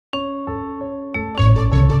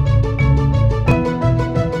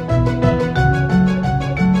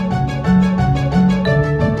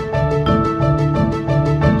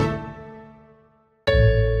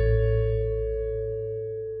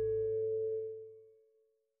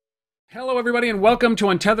Hello, everybody, and welcome to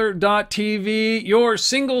Untether.tv, your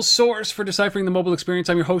single source for deciphering the mobile experience.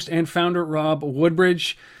 I'm your host and founder, Rob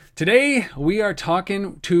Woodbridge. Today, we are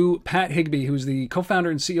talking to Pat Higby, who's the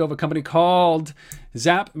co-founder and CEO of a company called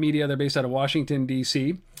Zap Media. They're based out of Washington,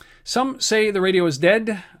 D.C. Some say the radio is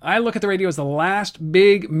dead. I look at the radio as the last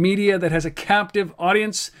big media that has a captive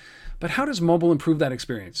audience. But how does mobile improve that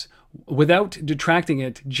experience without detracting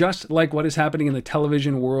it, just like what is happening in the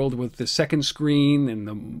television world with the second screen and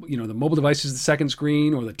the mobile device is the second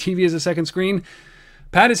screen or the TV is the second screen?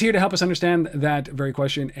 Pat is here to help us understand that very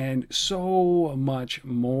question and so much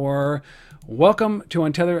more. Welcome to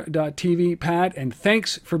Untether.tv, Pat, and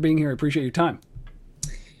thanks for being here. I appreciate your time.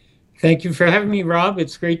 Thank you for having me, Rob.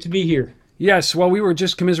 It's great to be here. Yes, well, we were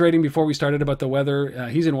just commiserating before we started about the weather.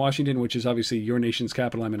 He's in Washington, which is obviously your nation's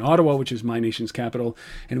capital. I'm in Ottawa, which is my nation's capital.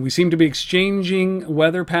 And we seem to be exchanging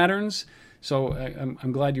weather patterns. So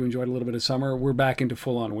I'm glad you enjoyed a little bit of summer. We're back into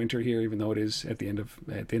full-on winter here, even though it is at the end of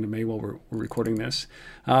May while we're recording this.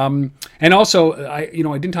 And also, I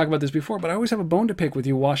didn't talk about this before, but I always have a bone to pick with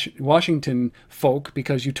you Washington folk,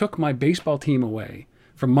 because you took my baseball team away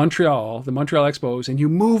from Montreal, the Montreal Expos, and you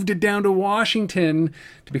moved it down to Washington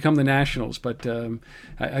to become the Nationals. But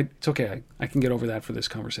it's okay. I can get over that for this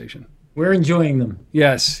conversation. We're enjoying them.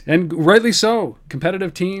 Yes, and rightly so.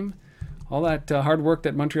 Competitive team, all that hard work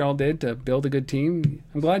that Montreal did to build a good team.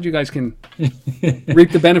 I'm glad you guys can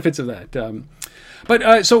reap the benefits of that.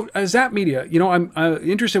 But Zap Media, I'm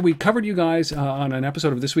interested. We covered you guys on an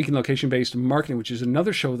episode of This Week in Location-Based Marketing, which is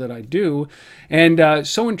another show that I do, and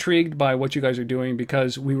so intrigued by what you guys are doing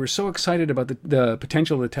because we were so excited about the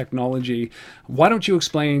potential of the technology. Why don't you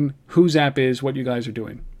explain who Zap is, what you guys are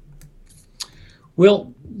doing?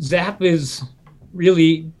 Well, Zap is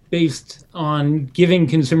really based on giving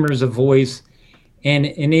consumers a voice and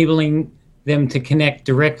enabling them to connect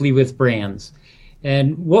directly with brands.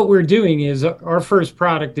 And what we're doing is our first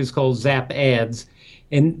product is called Zap Ads,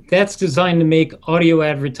 and that's designed to make audio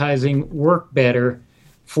advertising work better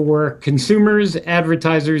for consumers,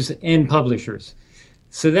 advertisers, and publishers.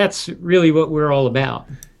 So that's really what we're all about.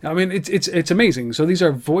 I mean, it's amazing. So these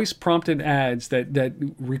are voice-prompted ads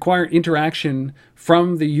that require interaction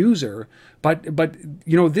from the user, but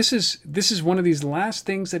this is one of these last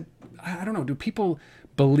things that I don't know. Do people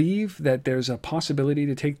believe that there's a possibility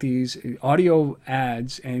to take these audio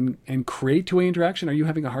ads and create two-way interaction? Are you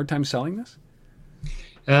having a hard time selling this?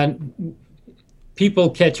 People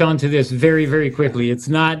catch on to this very, very quickly. It's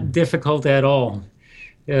not difficult at all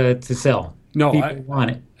to sell. No, people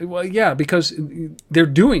want it. Well, yeah, because they're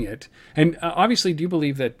doing it. And obviously, do you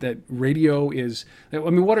believe that radio is... I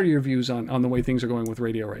mean, what are your views on the way things are going with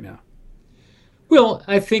radio right now? Well,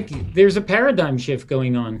 I think there's a paradigm shift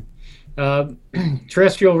going on.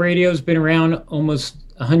 Terrestrial radio has been around almost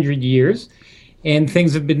 100 years, and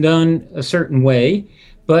things have been done a certain way.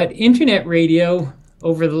 But internet radio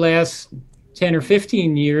over the last 10 or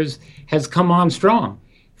 15 years has come on strong.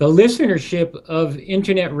 The listenership of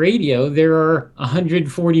internet radio, there are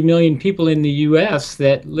 140 million people in the US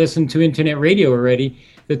that listen to internet radio already.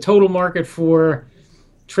 The total market for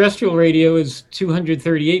terrestrial radio is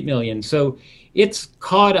 238 million. So it's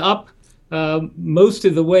caught up most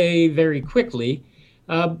of the way very quickly.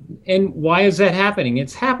 And why is that happening?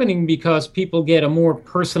 It's happening because people get a more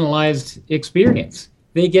personalized experience.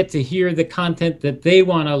 They get to hear the content that they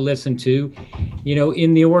want to listen to,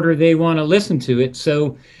 in the order they want to listen to it.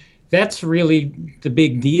 So that's really the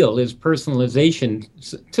big deal, is personalization.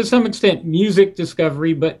 To some extent, music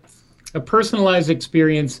discovery, but a personalized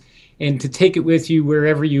experience, and to take it with you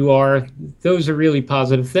wherever you are, those are really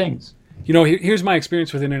positive things. Here's my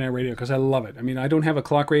experience with internet radio, because I love it. I mean, I don't have a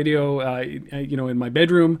clock radio, in my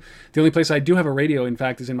bedroom. The only place I do have a radio, in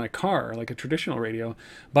fact, is in my car, like a traditional radio.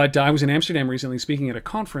 But I was in Amsterdam recently speaking at a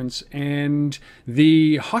conference, and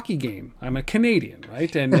the hockey game, I'm a Canadian,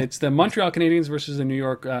 right? And it's the Montreal Canadiens versus the New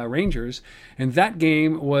York Rangers. And that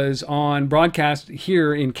game was on broadcast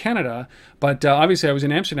here in Canada. But obviously, I was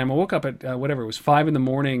in Amsterdam. I woke up at, it was 5 in the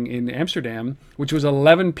morning in Amsterdam, which was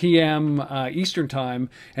 11 p.m. Eastern time.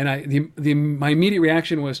 And my immediate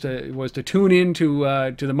reaction was to tune in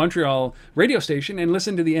to the Montreal radio station and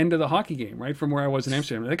listen to the end of the hockey game, right, from where I was in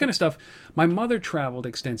Amsterdam. That kind of stuff. My mother traveled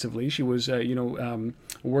extensively. She was,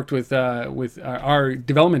 worked with our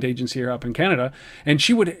development agency here up in Canada. And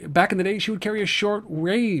she would, back in the day, she would carry a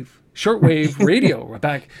shortwave radio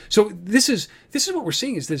back. So this is what we're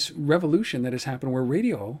seeing, is this revolution that has happened where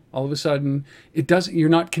radio, all of a sudden, you're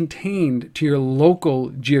not contained to your local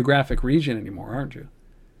geographic region anymore, aren't you?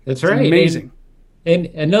 That's right. Amazing. And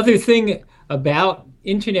another thing about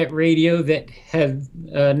internet radio that have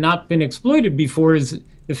not been exploited before is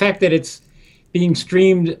the fact that it's being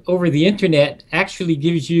streamed over the internet actually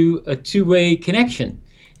gives you a two-way connection.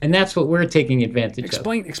 And that's what we're taking advantage of.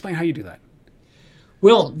 Explain how you do that.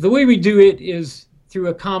 Well, the way we do it is through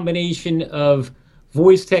a combination of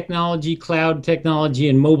voice technology, cloud technology,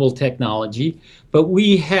 and mobile technology. But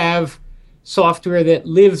we have software that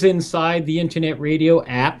lives inside the Internet Radio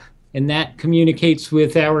app, and that communicates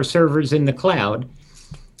with our servers in the cloud.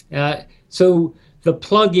 So the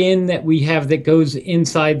plug-in that we have that goes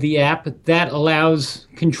inside the app, that allows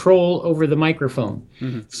control over the microphone.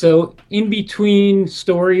 Mm-hmm. So in between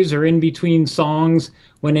stories or in between songs,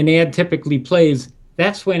 when an ad typically plays,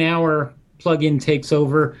 that's when our plug-in takes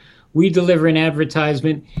over. We deliver an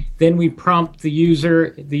advertisement, then we prompt the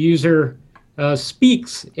user. The user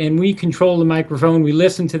speaks, and we control the microphone. We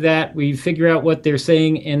listen to that, we figure out what they're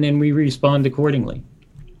saying, and then we respond accordingly.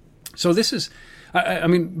 So this is, I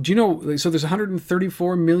mean, do you know, so there's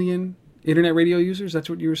 134 million internet radio users? That's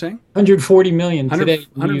what you were saying? 140 million today.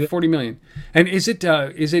 140 million. And is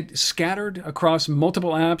it scattered across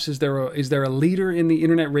multiple apps? Is there a leader in the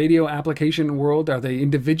internet radio application world? Are they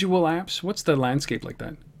individual apps? What's the landscape like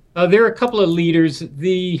that? There are a couple of leaders.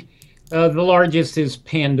 The largest is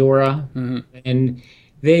Pandora, mm-hmm. and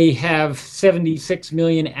they have 76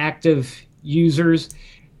 million active users,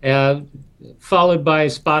 followed by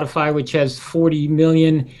Spotify, which has 40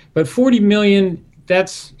 million. But 40 million,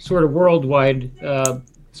 that's sort of worldwide.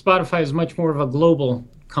 Spotify is much more of a global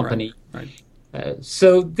company. Right.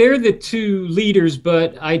 So they're the two leaders,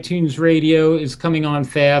 but iTunes Radio is coming on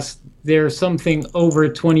fast. There's something over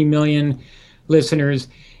 20 million listeners.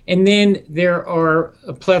 And then there are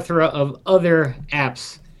a plethora of other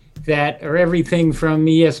apps that are everything from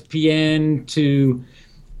ESPN to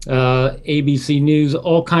ABC News,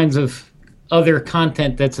 all kinds of other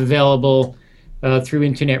content that's available through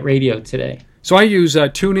internet radio today. So I use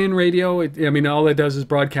TuneIn Radio. I mean, all it does is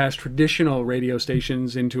broadcast traditional radio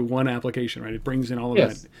stations into one application, right? It brings in all of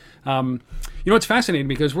that. You know, it's fascinating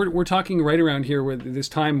because we're talking right around here with this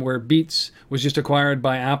time where Beats was just acquired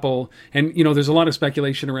by Apple. And, you know, there's a lot of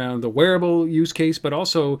speculation around the wearable use case, but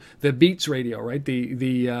also the Beats Radio, right?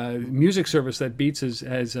 The music service that Beats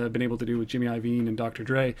has been able to do with Jimmy Iovine and Dr.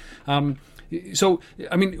 Dre. So,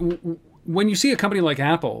 I mean, when you see a company like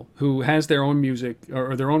Apple, who has their own music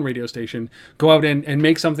or their own radio station, go out and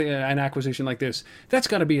make something, an acquisition like this, that's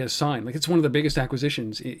got to be a sign. Like, it's one of the biggest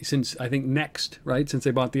acquisitions since, I think, Next, right? Since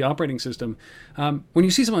they bought the operating system. When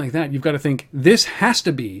you see something like that, you've got to think, this has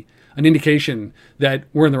to be an indication that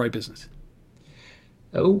we're in the right business.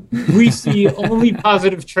 Oh, we see only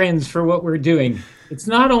positive trends for what we're doing. It's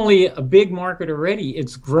not only a big market already,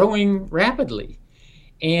 it's growing rapidly.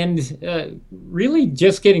 And really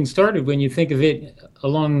just getting started when you think of it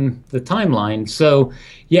along the timeline. So,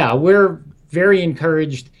 yeah, we're very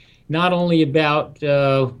encouraged not only about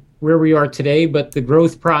where we are today, but the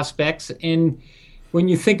growth prospects. And when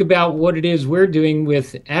you think about what it is we're doing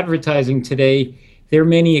with advertising today, there are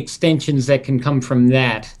many extensions that can come from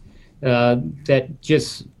that that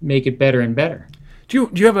just make it better and better. Do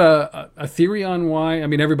you have a theory on why? I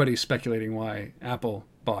mean, everybody's speculating why Apple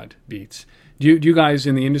bought Beats. Do you guys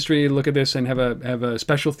in the industry look at this and have a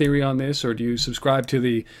special theory on this, or do you subscribe to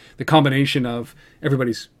the combination of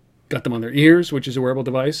everybody's got them on their ears, which is a wearable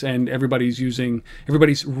device, and everybody's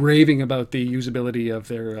raving about the usability of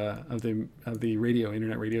their of the radio,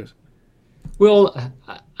 internet radios? Well,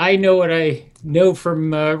 I know what I know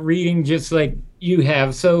from reading, just like you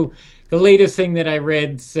have. So the latest thing that I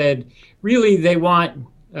read said really they want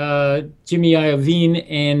Jimmy Iovine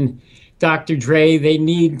and Dr. Dre, they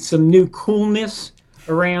need some new coolness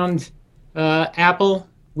around Apple,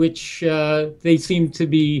 which they seem to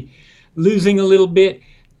be losing a little bit.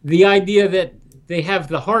 The idea that they have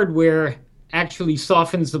the hardware actually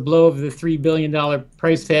softens the blow of the $3 billion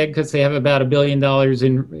price tag because they have about $1 billion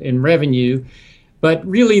in revenue. But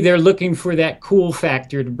really, they're looking for that cool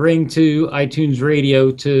factor to bring to iTunes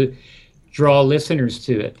Radio to draw listeners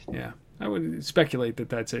to it. Yeah. I would speculate that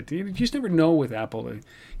that's it. You just never know with Apple. You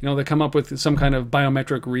know, they come up with some kind of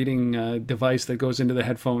biometric reading device that goes into the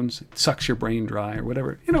headphones, it sucks your brain dry or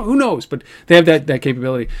whatever. You know, who knows? But they have that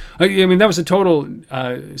capability. I mean, that was a total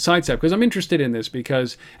sidestep because I'm interested in this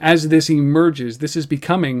because as this emerges, this is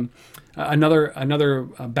becoming another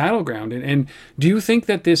battleground. And do you think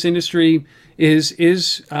that this industry is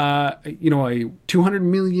you know, a 200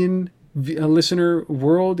 million listener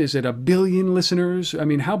world? Is it 1 billion listeners? I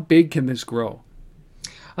mean, how big can this grow?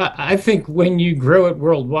 I think when you grow it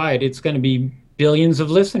worldwide, it's going to be billions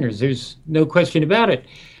of listeners. There's no question about it.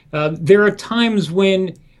 There are times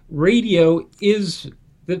when radio is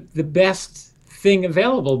the best thing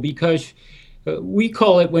available because we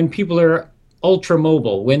call it when people are ultra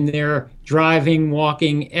mobile, when they're driving,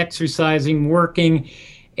 walking, exercising, working,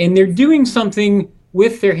 and they're doing something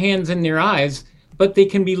with their hands and their eyes, but they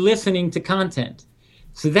can be listening to content.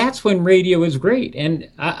 So that's when radio is great. And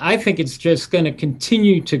I think it's just going to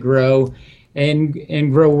continue to grow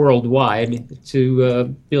and grow worldwide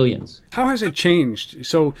to billions. How has it changed?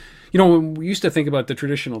 So, you know, when we used to think about the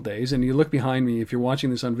traditional days, and you look behind me, if you're watching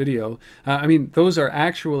this on video, I mean, those are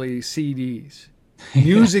actually CDs.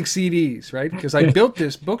 Music CDs, right? Because I built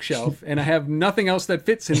this bookshelf and I have nothing else that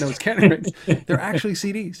fits in those categories. They're actually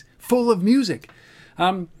CDs full of music.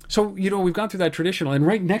 So, you know, we've gone through that traditional, and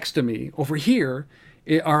right next to me over here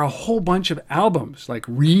are a whole bunch of albums, like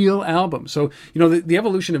real albums. So, you know, the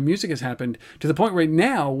evolution of music has happened to the point right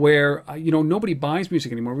now where, you know, nobody buys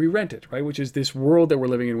music anymore. We rent it, right? Which is this world that we're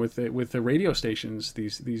living in with the radio stations,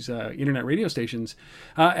 these internet radio stations.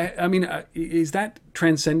 I mean, is that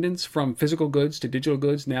transcendence from physical goods to digital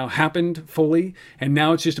goods now happened fully, and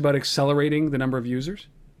now it's just about accelerating the number of users?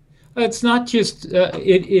 It's not just,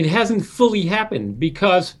 it hasn't fully happened,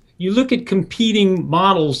 because you look at competing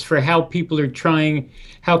models for how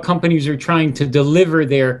companies are trying to deliver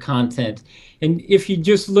their content. And if you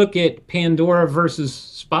just look at Pandora versus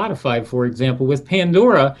Spotify, for example, with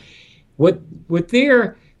Pandora, what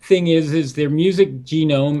their thing is their music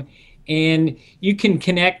genome, and you can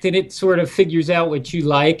connect and it sort of figures out what you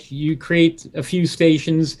like. You create a few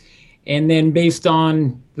stations, and then based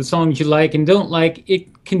on the songs you like and don't like,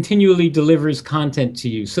 it continually delivers content to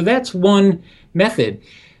you. So that's one method.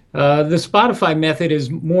 The Spotify method is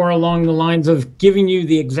more along the lines of giving you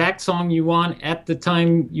the exact song you want at the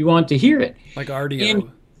time you want to hear it. Like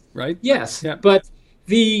RDO, right? Yes, yeah. But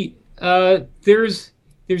there's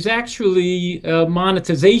actually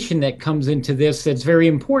monetization that comes into this that's very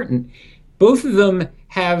important. Both of them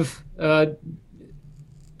have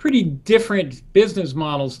pretty different business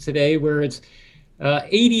models today, where it's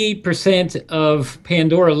 88% of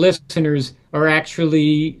Pandora listeners are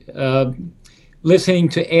actually listening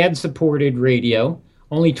to ad-supported radio.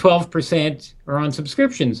 Only 12% are on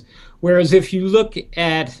subscriptions. Whereas if you look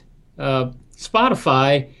at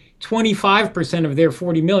Spotify, 25% of their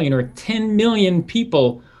 40 million, or 10 million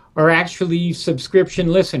people, are actually subscription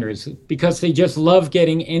listeners, because they just love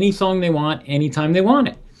getting any song they want anytime they want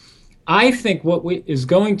it. I think what is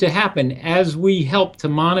going to happen as we help to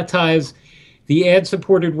monetize the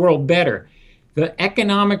ad-supported world better, the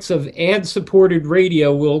economics of ad-supported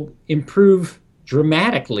radio will improve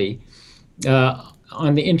dramatically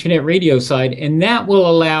on the internet radio side, and that will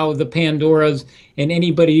allow the Pandoras and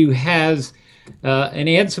anybody who has an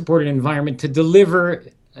ad-supported environment to deliver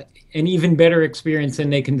an even better experience than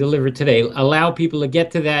they can deliver today. Allow people to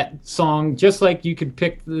get to that song just like you could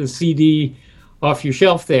pick the CD off your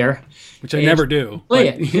shelf there. Which I never do. Play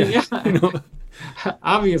it. Yeah. You know.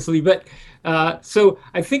 Obviously, but so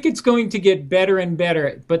I think it's going to get better and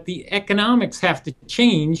better, but the economics have to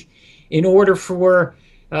change in order for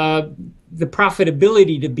the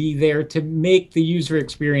profitability to be there to make the user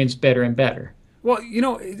experience better and better. Well, you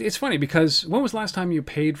know, it's funny, because when was the last time you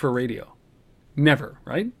paid for radio? Never,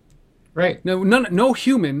 right? Right. No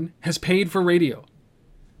human has paid for radio,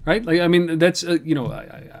 right? Like, I mean, that's, you know,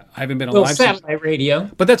 I haven't been alive satellite radio.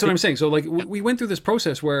 But that's what I'm saying. So, like, we went through this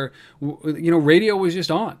process where, you know, radio was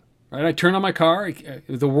just on, right? I turned on my car.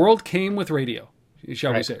 The world came with radio,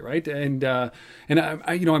 shall we say, right? And I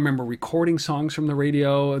you know, I remember recording songs from the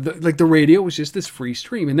radio. The radio was just this free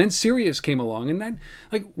stream, and then Sirius came along, and then,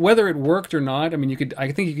 like, whether it worked or not, I mean,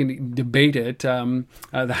 I think you can debate it.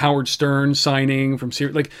 The Howard Stern signing from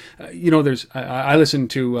Sirius, like, you know, I listen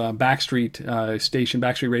to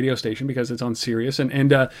Backstreet radio station, because it's on Sirius,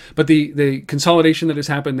 but the consolidation that has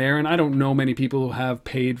happened there, and I don't know many people who have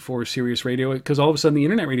paid for Sirius radio, because all of a sudden the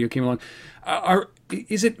internet radio came along.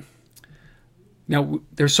 Is it? Now,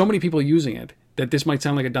 there's so many people using it that this might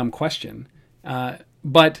sound like a dumb question,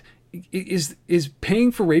 but is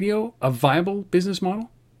paying for radio a viable business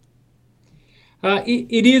model?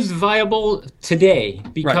 It is viable today,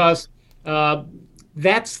 because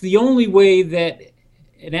that's the only way that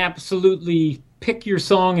an absolutely pick your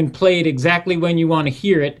song and play it exactly when you want to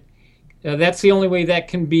hear it, that's the only way that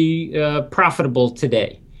can be profitable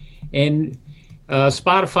today. And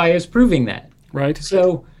Spotify is proving that. Right.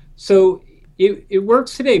 So it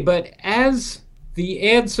works today, but as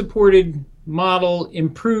the ad-supported model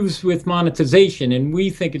improves with monetization, and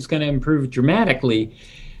we think it's going to improve dramatically,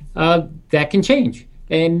 that can change.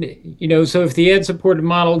 And, you know, so if the ad-supported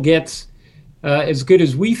model gets as good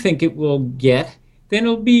as we think it will get, then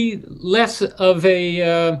it'll be less of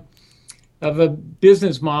a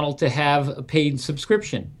business model to have a paid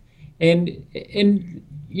subscription. And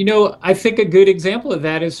I think a good example of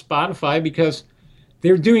that is Spotify, because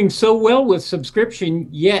they're doing so well with subscription,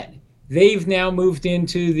 yet they've now moved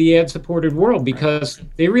into the ad-supported world because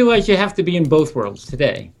they realize you have to be in both worlds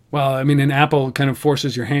today. Well, I mean, and Apple kind of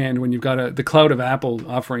forces your hand when you've got the cloud of Apple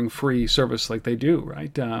offering free service like they do,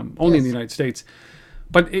 right? Only in the United States.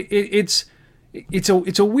 But it's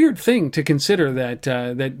a weird thing to consider that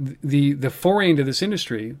the foray into this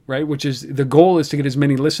industry, right, which is the goal is to get as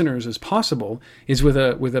many listeners as possible, is with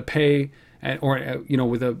a pay or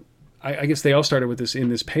with a, I guess they all started with this in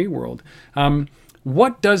this pay world.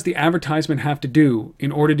 What does the advertisement have to do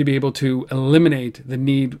in order to be able to eliminate the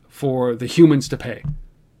need for the humans to pay?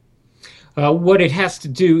 What it has to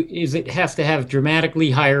do is it has to have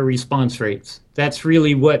dramatically higher response rates. That's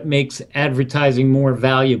really what makes advertising more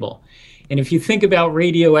valuable. And if you think about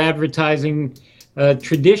radio advertising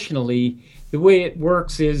traditionally, the way it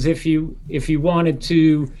works is if you wanted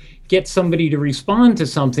to get somebody to respond to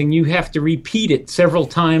something, you have to repeat it several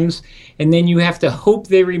times, and then you have to hope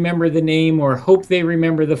they remember the name or hope they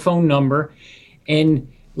remember the phone number. And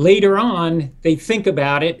later on, they think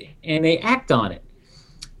about it and they act on it.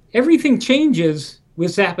 Everything changes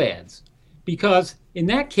with Zap ads, because in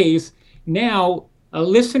that case, now a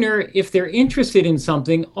listener, if they're interested in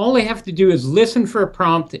something, all they have to do is listen for a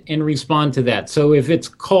prompt and respond to that. So if it's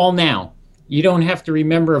call now, you don't have to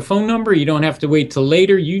remember a phone number. You don't have to wait till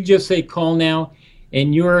later. You just say call now,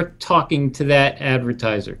 and you're talking to that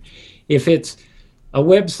advertiser. If it's a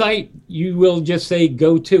website, you will just say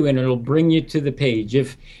go to, and it'll bring you to the page.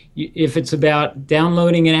 If it's about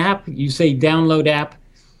downloading an app, you say download app,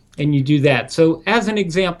 and you do that. So as an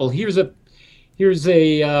example, here's an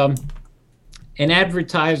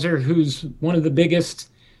advertiser who's one of the biggest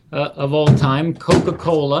of all time,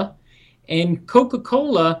 Coca-Cola. And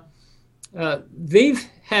Coca-Cola, they've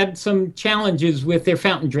had some challenges with their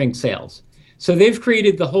fountain drink sales. So they've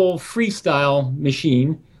created the whole freestyle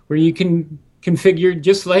machine where you can configure,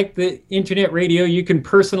 just like the internet radio, you can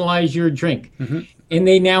personalize your drink. Mm-hmm. And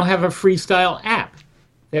they now have a freestyle app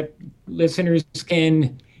that listeners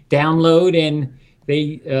can download, and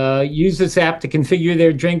they use this app to configure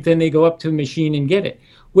their drink. Then they go up to a machine and get it.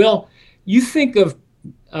 Well, you think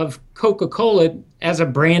of Coca-Cola as a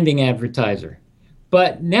branding advertiser,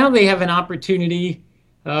 but now they have an opportunity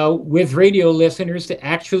with radio listeners to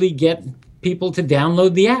actually get people to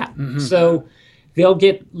download the app. Mm-hmm. So they'll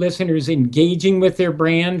get listeners engaging with their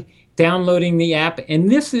brand, downloading the app,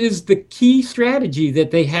 and this is the key strategy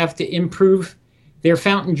that they have to improve their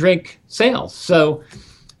fountain drink sales. So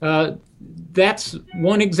that's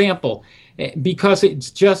one example, because it's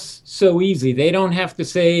just so easy. They don't have to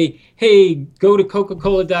say, hey, go to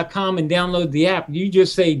coca-cola.com and download the app. You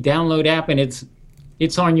just say download app, and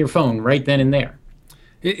it's on your phone right then and there.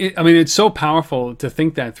 I mean, it's so powerful to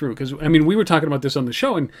think that through, because, I mean, we were talking about this on the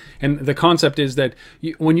show, and the concept is that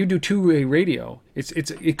when you do two-way radio,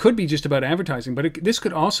 it could be just about advertising, but this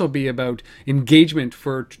could also be about engagement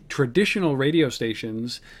for traditional radio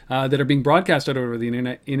stations that are being broadcasted over the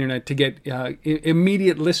internet to get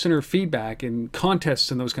immediate listener feedback and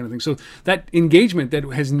contests and those kind of things. So that engagement that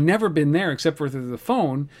has never been there except for through the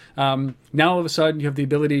phone, now all of a sudden you have the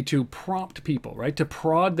ability to prompt people, right, to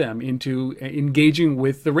prod them into engaging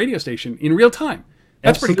with the radio station in real time.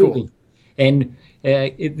 That's Absolutely. Pretty cool. And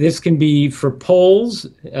this can be for polls.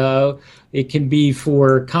 It can be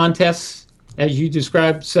for contests, as you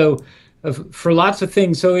described. So for lots of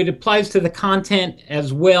things. So it applies to the content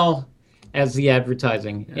as well as the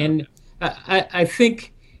advertising. Yeah. And I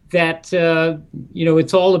think that,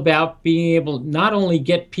 it's all about being able not only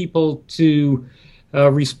get people to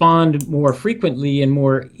respond more frequently and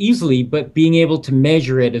more easily, but being able to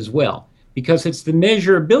measure it as well. Because it's the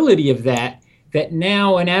measurability of that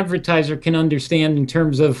now an advertiser can understand in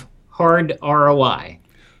terms of hard ROI.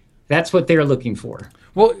 That's what they're looking for.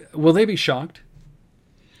 Well, will they be shocked?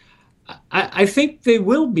 I think they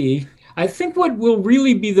will be. I think what will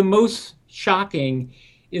really be the most shocking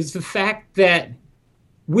is the fact that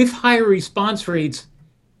with higher response rates,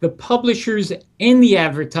 the publishers and the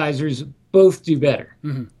advertisers both do better.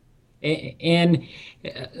 Mm-hmm. And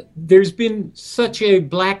there's been such a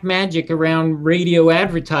black magic around radio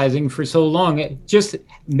advertising for so long. Just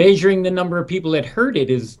measuring the number of people that heard it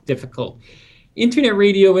is difficult. Internet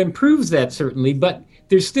radio improves that, certainly, but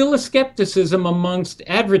there's still a skepticism amongst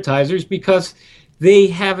advertisers because they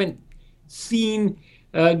haven't seen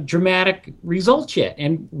dramatic results yet.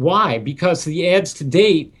 And why? Because the ads to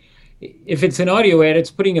date, if it's an audio ad, it's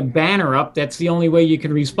putting a banner up. That's the only way you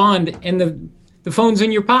can respond. And the phone's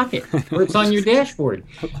in your pocket or it's on your dashboard.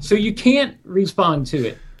 So you can't respond to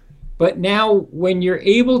it. But now when you're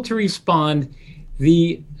able to respond,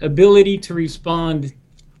 the ability to respond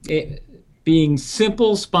being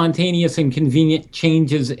simple, spontaneous, and convenient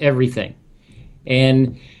changes everything.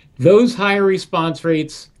 And those higher response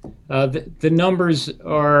rates, the numbers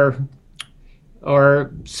are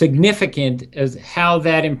significant as how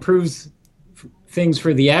that improves things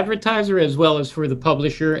for the advertiser as well as for the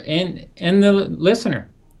publisher and the listener.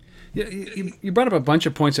 Yeah, you brought up a bunch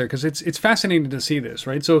of points there because it's fascinating to see this,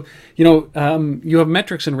 right? So, you have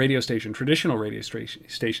metrics in radio station, traditional radio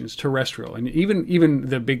stations, terrestrial, and even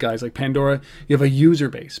the big guys like Pandora, you have a user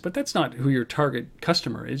base, but that's not who your target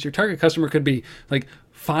customer is. Your target customer could be like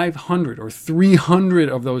 500 or 300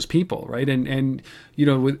 of those people, right? And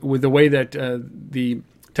with the way that the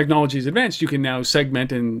technology is advanced, you can now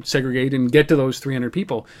segment and segregate and get to those 300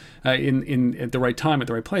 people in at the right time at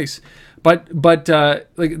the right place. But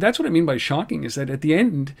like that's what I mean by shocking is that at the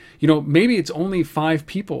end, maybe it's only 5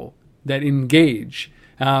 people that engage.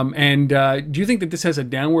 Do you think that this has a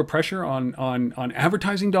downward pressure on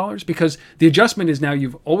advertising dollars? Because the adjustment is now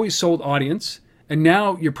you've always sold audience, and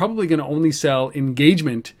now you're probably going to only sell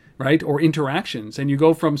engagement, right, or interactions. And you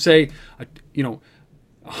go from say,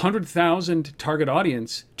 100,000 target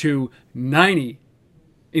audience to 90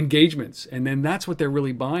 engagements, and then that's what they're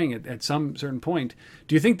really buying at some certain point.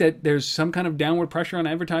 Do you think that there's some kind of downward pressure on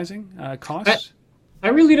advertising costs? I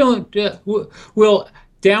really don't. Well,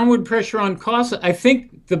 downward pressure on costs. I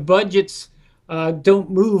think the budgets don't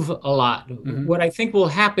move a lot. Mm-hmm. What I think will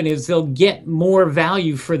happen is they'll get more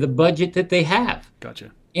value for the budget that they have.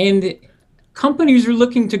 Gotcha. And companies are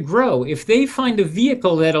looking to grow. If they find a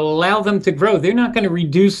vehicle that'll allow them to grow, they're not going to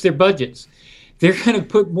reduce their budgets. They're going to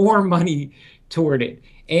put more money toward it,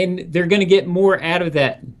 and they're going to get more out of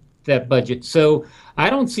that budget. So I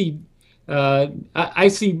don't see. I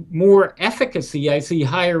see more efficacy. I see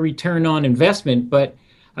higher return on investment, but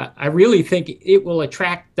I really think it will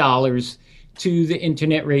attract dollars to the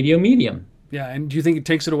internet radio medium. Yeah, and do you think it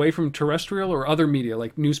takes it away from terrestrial or other media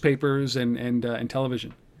like newspapers and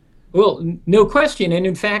television? Well, no question. And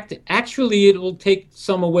in fact, actually, it will take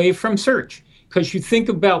some away from search, because you think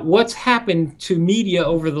about what's happened to media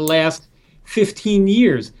over the last 15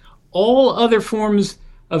 years. All other forms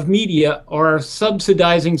of media are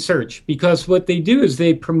subsidizing search, because what they do is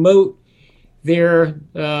they promote their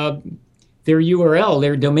URL,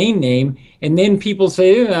 their domain name, and then people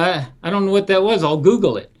say, I don't know what that was, I'll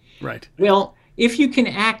Google it. Right. Well, if you can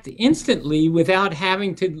act instantly without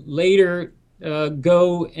having to later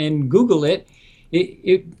go and Google it,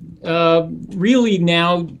 it really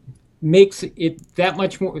now makes it that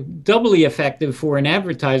much more doubly effective for an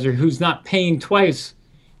advertiser who's not paying twice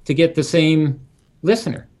to get the same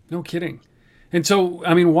listener. No kidding. And so,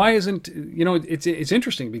 I mean, why isn't, it's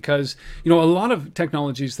interesting because, a lot of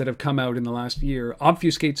technologies that have come out in the last year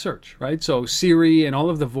obfuscate search, right? So Siri and all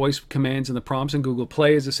of the voice commands and the prompts in Google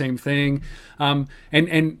Play is the same thing.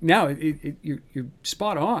 And now you're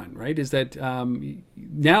spot on, right? Is that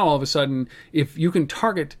now all of a sudden, if you can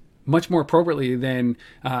target much more appropriately than,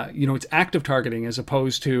 it's active targeting as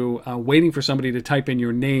opposed to waiting for somebody to type in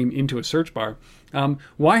your name into a search bar.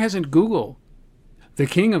 Why hasn't Google, the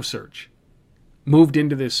king of search, moved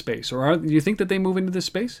into this space? Or do you think that they move into this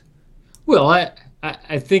space? Well,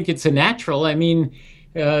 I think it's a natural. I mean,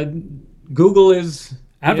 Google is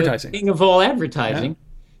advertising, the king of all advertising. Yeah.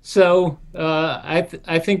 So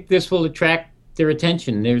I think this will attract their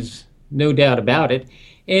attention. There's no doubt about it.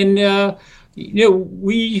 And,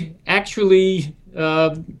 we actually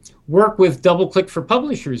work with DoubleClick for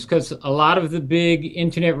Publishers, because a lot of the big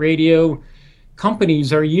internet radio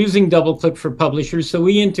companies are using DoubleClick for Publishers, so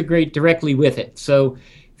we integrate directly with it. So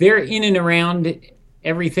they're in and around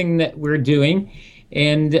everything that we're doing.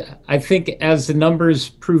 And I think as the numbers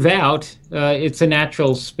prove out, it's a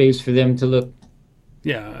natural space for them to look.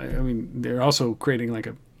 Yeah, I mean, they're also creating like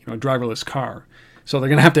a driverless car. So they're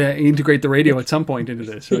going to have to integrate the radio at some point into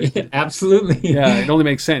this, right? Yeah, absolutely. Yeah, it only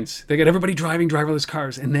makes sense. They get everybody driving driverless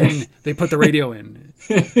cars, and then they put the radio in.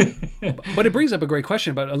 But it brings up a great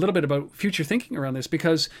question about a little bit about future thinking around this,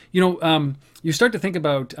 because you start to think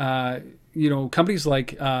about companies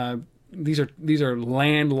like these are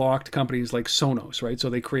landlocked companies like Sonos, right? So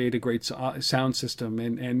they create a great sound system,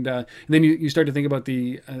 and then you start to think about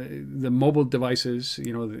the mobile devices,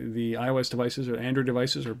 the iOS devices or Android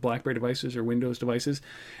devices or BlackBerry devices or Windows devices,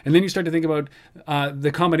 and then you start to think about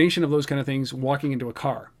the combination of those kind of things walking into a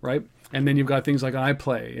car, right? And then you've got things like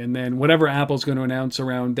iPlay, and then whatever Apple's going to announce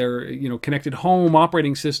around their connected home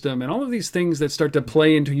operating system, and all of these things that start to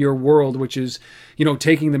play into your world, which is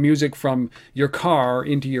taking the music from your car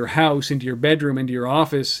into your house, into your bedroom, into your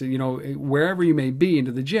office, wherever you may be,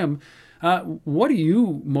 into the gym. What are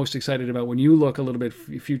you most excited about when you look a little bit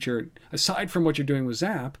future, aside from what you're doing with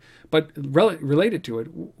Zap, but related to it?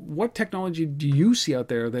 What technology do you see out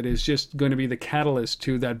there that is just going to be the catalyst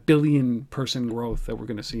to that billion-person growth that we're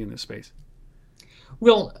going to see in this space?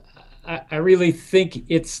 Well, I really think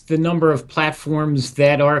it's the number of platforms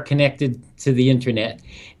that are connected to the internet.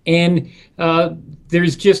 And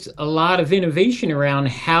there's just a lot of innovation around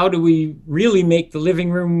how do we really make the living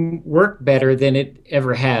room work better than it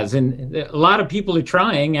ever has. And a lot of people are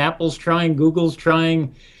trying. Apple's trying, Google's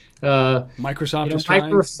trying. Microsoft is trying.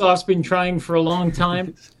 Microsoft's been trying for a long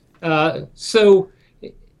time. So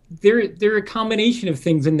they're a combination of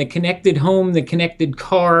things in the connected home, the connected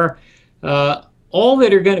car, all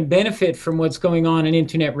that are going to benefit from what's going on in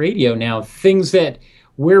internet radio now. Things that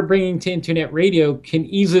we're bringing to internet radio can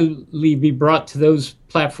easily be brought to those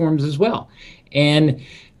platforms as well. And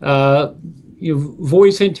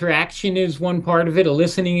voice interaction is one part of it. A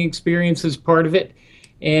listening experience is part of it.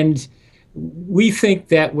 And we think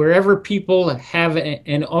that wherever people have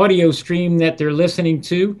an audio stream that they're listening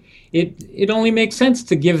to, it only makes sense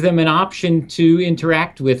to give them an option to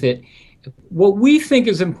interact with it. What we think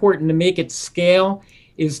is important to make it scale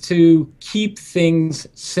is to keep things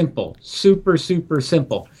simple, super, super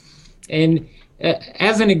simple. And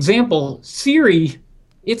as an example, Siri,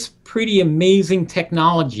 it's pretty amazing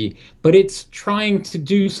technology, but it's trying to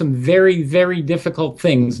do some very, very difficult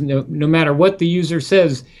things. No matter what the user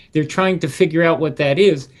says, they're trying to figure out what that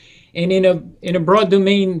is. And in a broad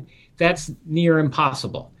domain, that's near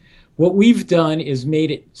impossible. What we've done is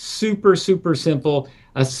made it super, super simple.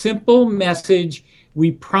 A simple message.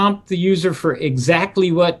 We prompt the user for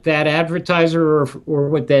exactly what that advertiser or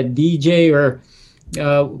what that DJ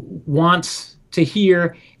wants to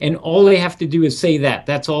hear, and all they have to do is say that.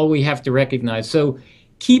 That's all we have to recognize. So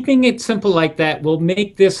keeping it simple like that will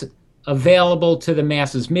make this available to the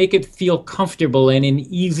masses, make it feel comfortable and an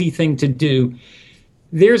easy thing to do.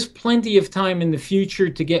 There's plenty of time in the future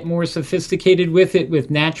to get more sophisticated with it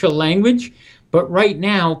with natural language. But right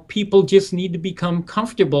now, people just need to become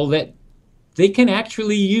comfortable that they can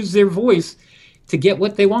actually use their voice to get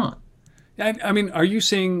what they want. I mean, are you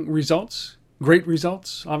seeing results? Great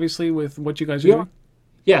results, obviously, with what you guys are doing?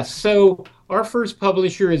 Yes. So our first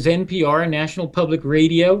publisher is NPR, National Public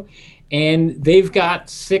Radio, and they've got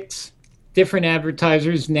 6 different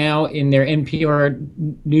advertisers now in their NPR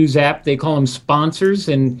News app. They call them sponsors,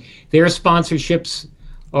 and their sponsorships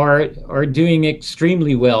are doing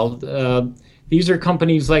extremely well. These are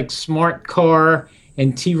companies like Smart Car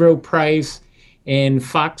and T. Rowe Price and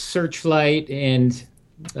Fox Searchlight and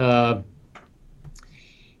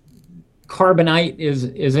Carbonite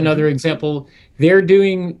is another example. They're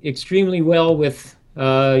doing extremely well with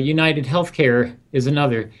United Healthcare is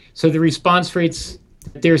another. So the response rates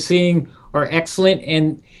that they're seeing are excellent,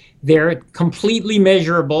 and they're completely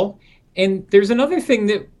measurable. And there's another thing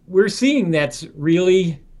that we're seeing that's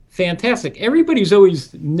really fantastic. Everybody's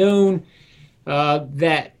always known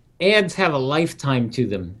that ads have a lifetime to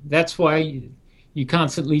them. That's why you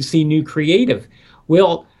constantly see new creative.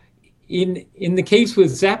 Well, in the case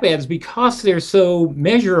with Zap ads, because they're so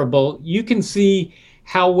measurable, you can see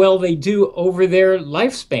how well they do over their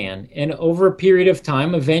lifespan. And over a period of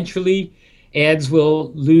time, eventually ads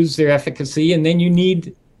will lose their efficacy, and then you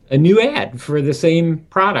need a new ad for the same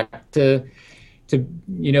product to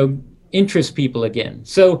interest people again.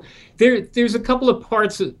 So there's a couple of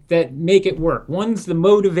parts that make it work. One's the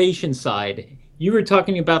motivation side. You were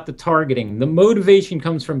talking about the targeting. The motivation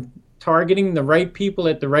comes from targeting the right people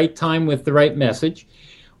at the right time with the right message.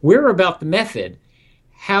 We're about the method.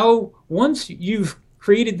 How, once you've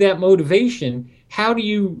created that motivation, how do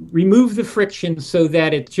you remove the friction so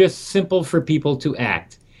that it's just simple for people to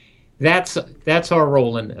act? That's our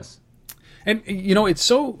role in this. And, it's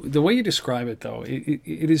so, the way you describe it, though,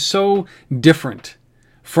 it is so different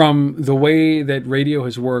from the way that radio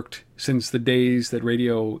has worked since the days that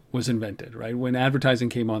radio was invented, right? When advertising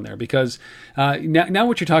came on there. Because now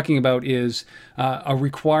what you're talking about is a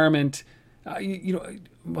requirement.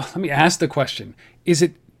 Let me ask the question.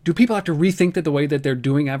 Do people have to rethink the way that they're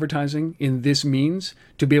doing advertising in this means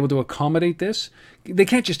to be able to accommodate this? They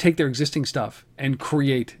can't just take their existing stuff and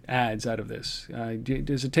create ads out of this.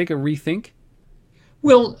 Does it take a rethink?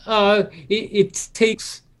 Well, it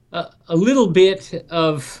takes a little bit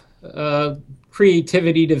of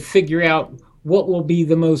creativity to figure out what will be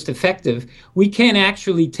the most effective. We can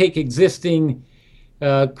actually take existing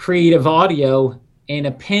creative audio and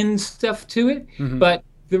append stuff to it, but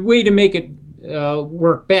the way to make it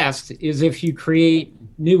work best is if you create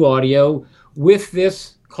new audio with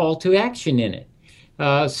this call to action in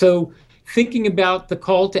it. So thinking about the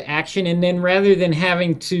call to action, and then rather than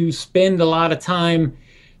having to spend a lot of time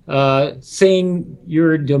saying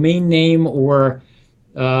your domain name or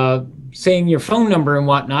saying your phone number and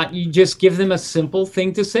whatnot, you just give them a simple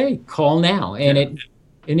thing to say, call now, and it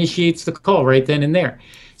initiates the call right then and there.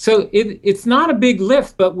 So it's not a big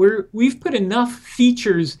lift, but we've put enough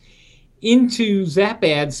features into Zap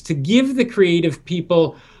Ads to give the creative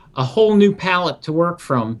people a whole new palette to work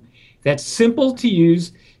from that's simple to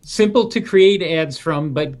use, simple to create ads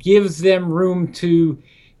from, but gives them room to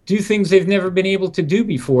do things they've never been able to do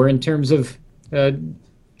before in terms of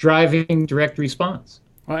driving direct response.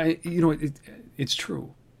 Well, it's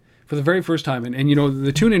true. For the very first time, and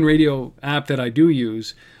the TuneIn Radio app that I do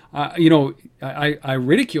use, I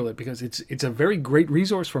ridicule it because it's a very great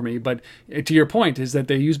resource for me. But to your point, is that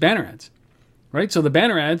they use banner ads, right? So the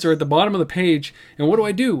banner ads are at the bottom of the page, and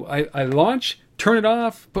what do? I launch, turn it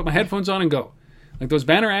off, put my headphones on, and go. Like, those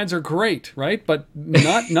banner ads are great, right? But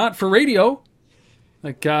not for radio.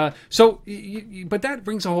 Like, but that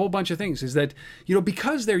brings a whole bunch of things. Is that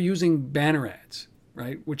because they're using banner ads,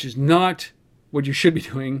 right? Which is not what you should be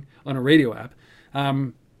doing on a radio app,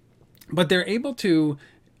 but they're able to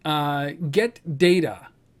get data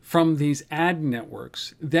from these ad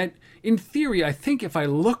networks that, in theory, I think if I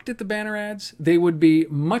looked at the banner ads, they would be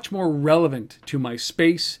much more relevant to my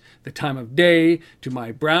space, the time of day, to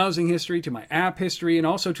my browsing history, to my app history, and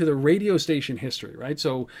also to the radio station history, right?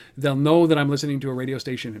 So they'll know that I'm listening to a radio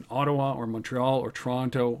station in Ottawa or Montreal or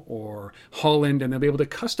Toronto or Holland, and they'll be able to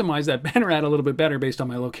customize that banner ad a little bit better based on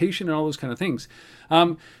my location and all those kind of things.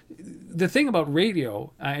 The thing about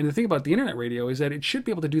radio and the thing about the internet radio is that it should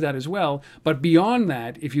be able to do that as well. But beyond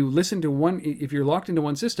that, if you're locked into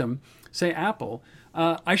one system, say Apple,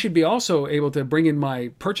 I should be also able to bring in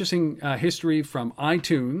my purchasing history from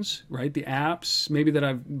iTunes, right? The apps maybe that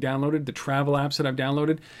I've downloaded, the travel apps that I've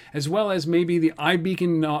downloaded, as well as maybe the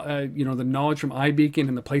iBeacon, the knowledge from iBeacon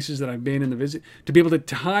and the places that I've been and the visit, to be able to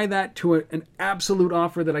tie that to an absolute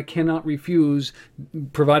offer that I cannot refuse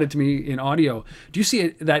provided to me in audio. Do you see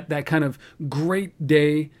that kind of great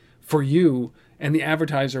day for you and the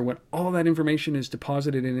advertiser when all that information is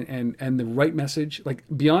deposited in and the right message, like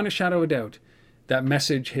beyond a shadow of a doubt, that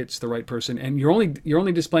message hits the right person, and you're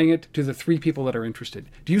only displaying it to the 3 people that are interested.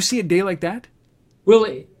 Do you see a day like that? Well,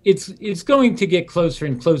 it's going to get closer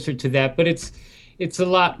and closer to that, but it's a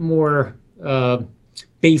lot more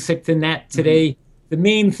basic than that today. Mm-hmm. The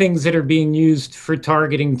main things that are being used for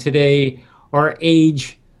targeting today are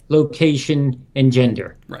age, location, and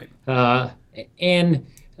gender. Right. And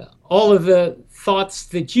all of the thoughts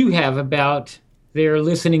that you have about their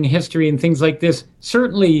listening history and things like this,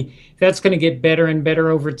 certainly that's going to get better and better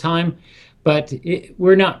over time, but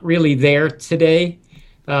we're not really there today.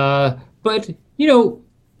 But,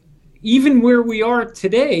 even where we are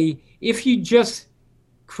today, if you just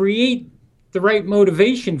create the right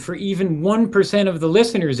motivation for even 1% of the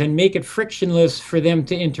listeners and make it frictionless for them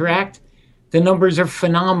to interact, the numbers are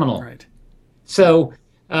phenomenal. Right. So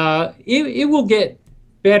it will get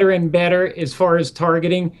better and better as far as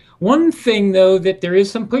targeting. One thing, though, that there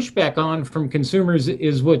is some pushback on from consumers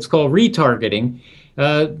is what's called retargeting.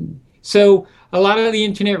 So a lot of the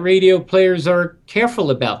internet radio players are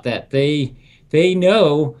careful about that. They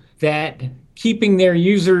know that keeping their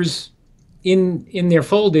users in their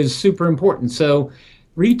fold is super important. So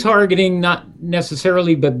retargeting, not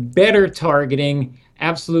necessarily, but better targeting,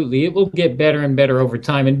 absolutely. It will get better and better over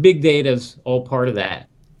time, and big data is all part of that.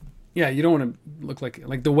 Yeah, you don't want to look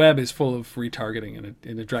like the web is full of retargeting,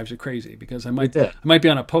 and it drives you crazy because I might be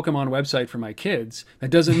on a Pokemon website for my kids. That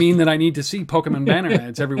doesn't mean that I need to see Pokemon banner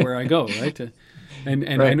ads everywhere I go, right?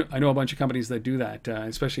 And right. I know a bunch of companies that do that,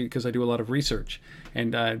 especially because I do a lot of research,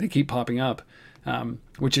 and they keep popping up,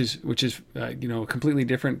 which is a completely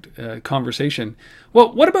different conversation.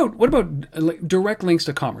 Well, what about direct links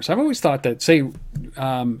to commerce? I've always thought that, say,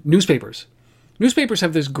 newspapers. Newspapers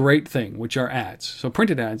have this great thing, which are ads. So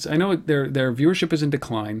printed ads. I know their viewership is in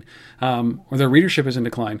decline, or their readership is in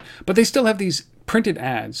decline, but they still have these printed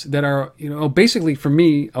ads that are, basically for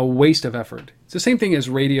me, a waste of effort. It's the same thing as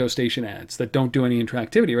radio station ads that don't do any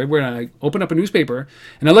interactivity, right? Where I open up a newspaper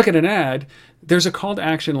and I look at an ad, there's a call to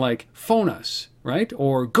action like phone us, right?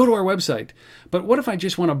 Or go to our website. But what if I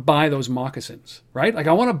just want to buy those moccasins, right? Like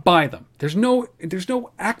I want to buy them. There's no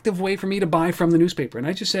active way for me to buy from the newspaper. And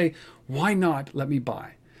I just say, why not let me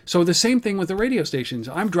buy? So the same thing with the radio stations.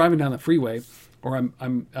 I'm driving down the freeway or I'm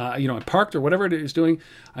I'm parked or whatever it is doing.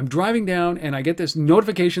 I'm driving down and I get this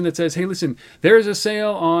notification that says, hey, listen, there is a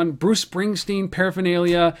sale on Bruce Springsteen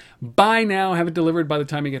paraphernalia. Buy now, have it delivered by the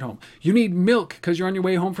time you get home. You need milk because you're on your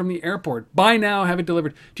way home from the airport. Buy now, have it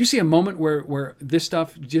delivered. Do you see a moment where this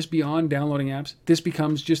stuff, just beyond downloading apps, this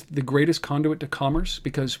becomes just the greatest conduit to commerce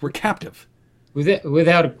because we're captive?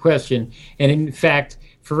 Without a question. And in fact,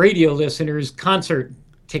 for radio listeners, concert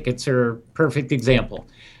tickets are a perfect example.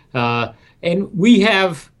 And we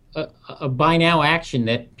have a buy now action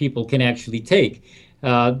that people can actually take.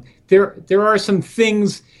 There are some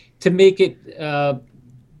things to make it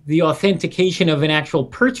the authentication of an actual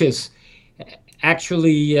purchase.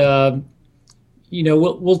 Actually,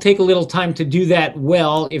 we'll take a little time to do that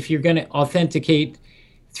well if you're going to authenticate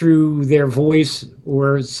through their voice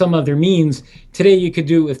or some other means. Today you could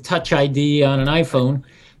do it with Touch ID on an iPhone,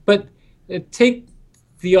 but take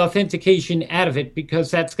the authentication out of it because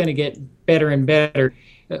that's going to get better and better.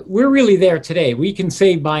 We're really there today. We can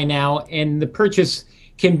say buy now, and the purchase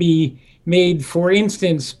can be made, for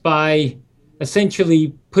instance, by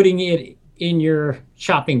essentially putting it in your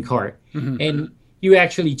shopping cart. Mm-hmm. And you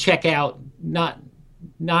actually check out, not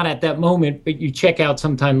at that moment, but you check out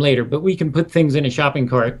sometime later. But we can put things in a shopping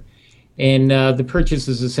cart, and the purchase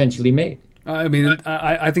is essentially made. I mean,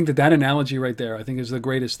 I think that analogy right there, I think, is the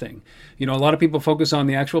greatest thing. A lot of people focus on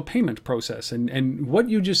the actual payment process. And what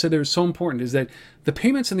you just said there is so important, is that the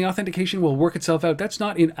payments and the authentication will work itself out. That's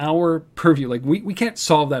not in our purview. Like, we can't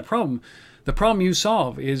solve that problem. The problem you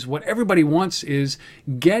solve is what everybody wants is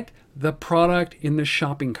get the product in the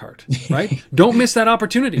shopping cart, right? Don't miss that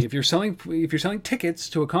opportunity. If you're selling tickets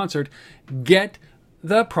to a concert, get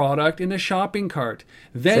the product in the shopping cart.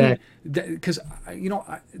 Then, because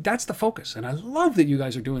that's the focus, and I love that you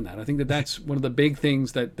guys are doing that. I think that that's one of the big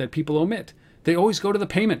things that people omit. They always go to the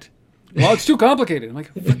payment. Well, it's too complicated. I'm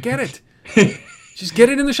like, forget it. Just get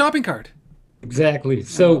it in the shopping cart. Exactly.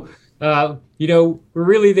 So, we're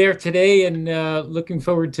really there today, and looking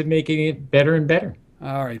forward to making it better and better.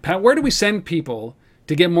 All right, Pat, where do we send people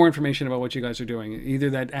to get more information about what you guys are doing? Either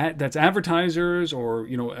that's advertisers or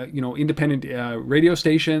independent radio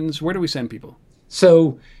stations. Where do we send people?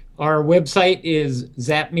 So our website is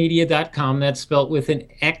zapmedia.com. That's spelled with an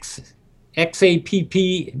X,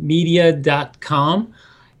 XAPPmedia.com,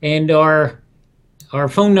 and our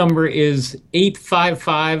phone number is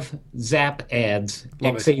 855-ZAP-ADS.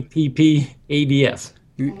 XAPP-ADS.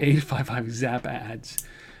 855-ZAP-ADS.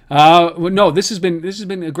 No, this has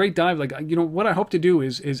been a great dive. Like, what I hope to do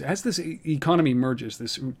is as this economy merges,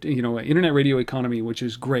 this internet radio economy, which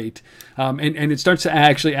is great, and it starts to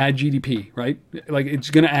actually add GDP, right? Like, it's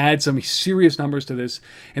going to add some serious numbers to this,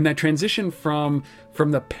 and that transition from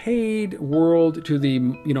the paid world to the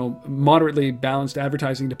moderately balanced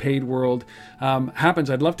advertising to paid world happens.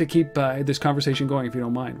 I'd love to keep this conversation going if you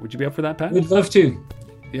don't mind. Would you be up for that, Pat? We'd love to.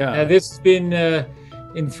 Yeah. This has been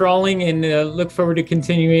enthralling, and look forward to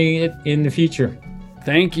continuing it in the future.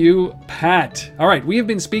 Thank you, Pat. All right, we have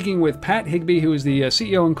been speaking with Pat Higby, who is the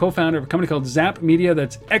CEO and co-founder of a company called Zap Media.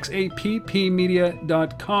 That's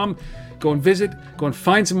XAPPmedia.com. Go and visit. Go and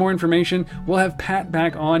find some more information. We'll have Pat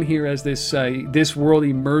back on here as this world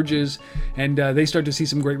emerges, and they start to see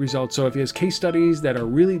some great results. So if he has case studies that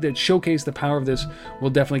showcase the power of this,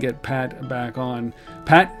 we'll definitely get Pat back on.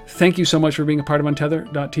 Pat, thank you so much for being a part of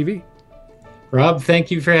Untether.tv. Rob, thank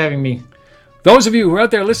you for having me. Those of you who are out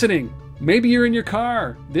there listening, maybe you're in your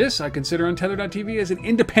car. This I consider Untether.tv as an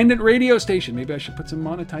independent radio station. Maybe I should put some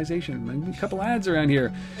monetization, maybe a couple ads around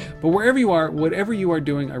here. But wherever you are, whatever you are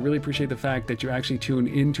doing, I really appreciate the fact that you actually tune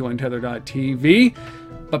into Untether.tv.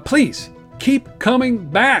 But please, keep coming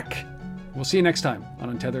back. We'll see you next time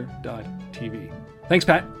on Untether.tv. Thanks,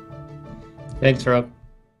 Pat. Thanks, Rob.